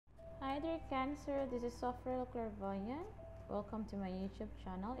Hi there, Cancer. This is Software Clairvoyant. Welcome to my YouTube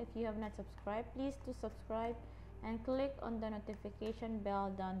channel. If you have not subscribed, please do subscribe and click on the notification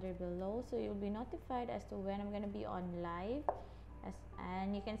bell down there below so you'll be notified as to when I'm going to be on live.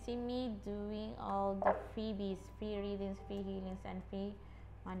 And you can see me doing all the freebies, free readings, free healings, and free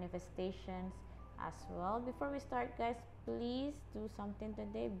manifestations as well. Before we start, guys, please do something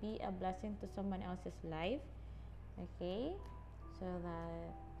today. Be a blessing to someone else's life. Okay? So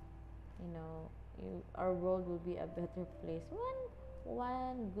that our world will be a better place.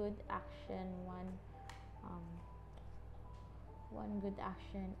 One good action, um one good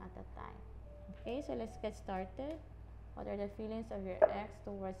action at a time. Okay, so let's get started. What are the feelings of your ex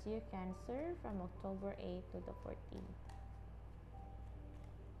towards you, Cancer, from October 8th to the 14th?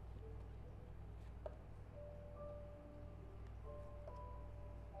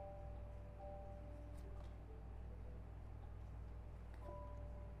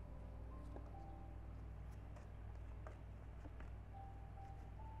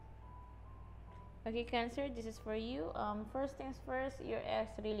 Okay, Cancer, this is for you. First things first, your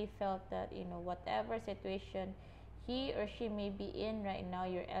ex really felt that, whatever situation he or she may be in right now,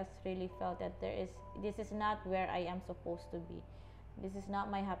 your ex really felt that this is not where I am supposed to be. This is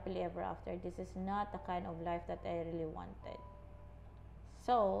not my happily ever after. This is not the kind of life that I really wanted.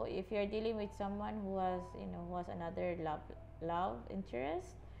 So, if you're dealing with someone who has another love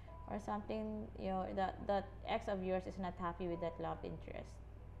interest or something, that ex of yours is not happy with that love interest.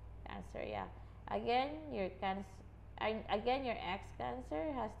 Cancer, yeah. Again, your ex, Cancer,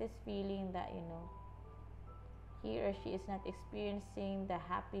 has this feeling that he or she is not experiencing the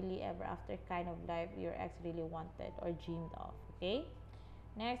happily ever after kind of life your ex really wanted or dreamed of. Okay.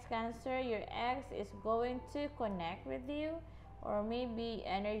 Next, Cancer, your ex is going to connect with you, or maybe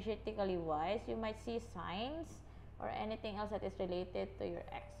energetically wise, you might see signs or anything else that is related to your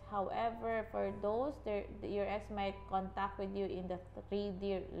ex. However, for those, your ex might contact with you in the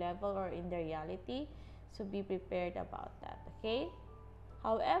 3D level or in the reality, so be prepared about that. Okay.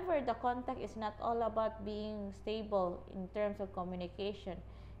 However, the contact is not all about being stable in terms of communication.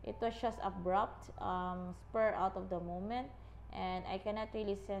 It was just abrupt, spur out of the moment, and I cannot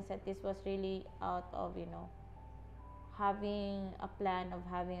really sense that this was really out of having a plan of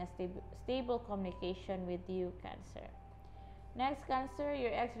having a stable communication with you, Cancer. Next, Cancer,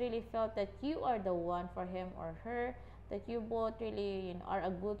 your ex really felt that you are the one for him or her, that you both really are a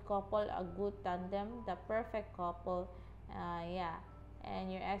good couple, a good tandem, the perfect couple. Yeah,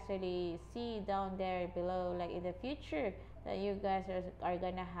 and your ex really see down there below, like in the future, that you guys are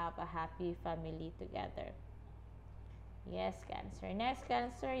gonna have a happy family together. Yes, Cancer. Next,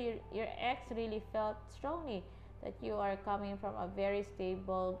 Cancer, your ex really felt strongly that you are coming from a very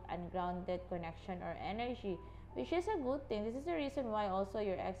stable and grounded connection or energy, which is a good thing. This is the reason why also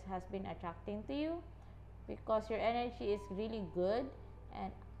your ex has been attracting to you, because your energy is really good,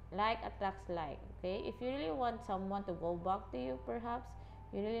 and like attracts like. Okay, if you really want someone to go back to you, perhaps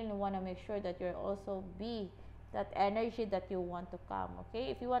you really want to make sure that you're also be that energy that you want to come. Okay,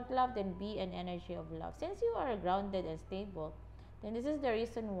 if you want love, then be an energy of love. Since you are grounded and stable, then this is the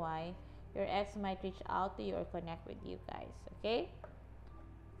reason why your ex might reach out to you or connect with you guys. Okay,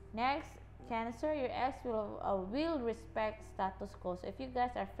 next, Cancer, your ex will respect status quo. So if you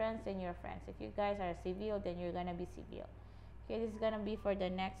guys are friends, then you're friends. If you guys are civil, then you're gonna be civil. Okay, this is gonna be for the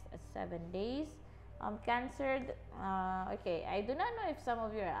next 7 days. Cancer, okay, I do not know if some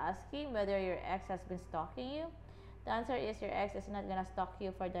of you are asking whether your ex has been stalking you. The answer is your ex is not gonna stalk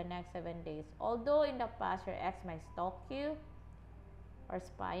you for the next 7 days. Although in the past your ex might stalk you or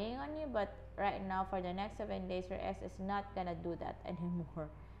spying on you, but right now for the next 7 days your ex is not gonna do that anymore.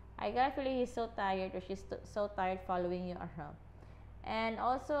 I got a feeling he's so tired, or she's so tired following you around. And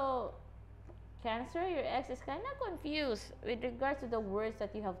also, Cancer, your ex is kind of confused with regards to the words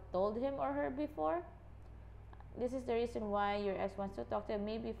that you have told him or her before. This is the reason why your ex wants to talk to you,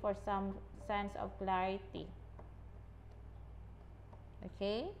 maybe for some sense of clarity.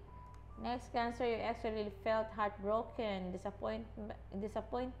 Okay? Next, Cancer, your ex really felt heartbroken,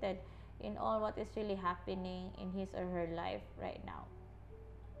 disappointed in all what is really happening in his or her life right now.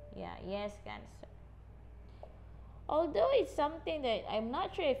 Yeah, yes, Cancer. Although it's something that I'm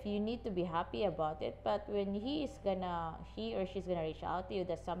not sure if you need to be happy about it, but when he or she's gonna reach out to you,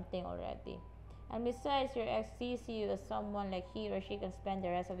 that's something already. And besides, your ex sees you as someone like he or she can spend the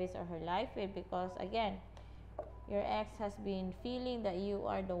rest of his or her life with, because again, your ex has been feeling that you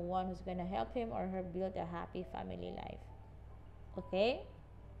are the one who's gonna help him or her build a happy family life. Okay?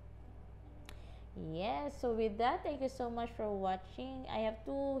 Yes, so with that, thank you so much for watching. I have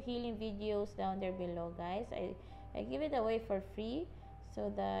 2 healing videos down there below, guys. I give it away for free.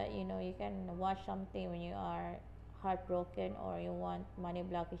 so that you can watch something when you are heartbroken or you want money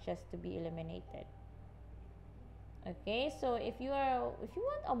blockages to be eliminated. Okay, so if you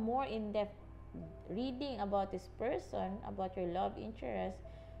want a more in-depth reading about this person, about your love interest,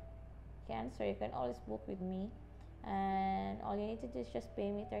 Cancer, you can always book with me. And all you need to do is just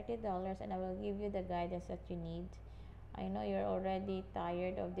pay me $30 and I will give you the guidance that you need. I know you're already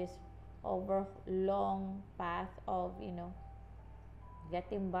tired of this over long path of,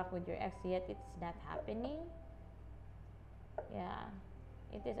 getting back with your ex, yet it's not happening. Yeah.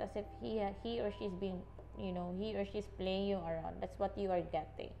 It is as if he or she's being, he or she's playing you around. That's what you are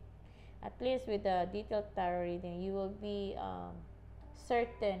getting. At least with the detailed tarot reading, you will be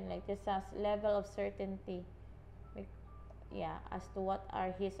certain, like this has level of certainty, yeah, as to what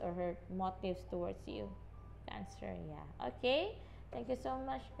are his or her motives towards you, Cancer. Yeah, okay, thank you so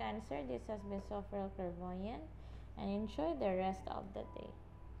much, Cancer. This has been Sophia Clairvoyant, and enjoy the rest of the day.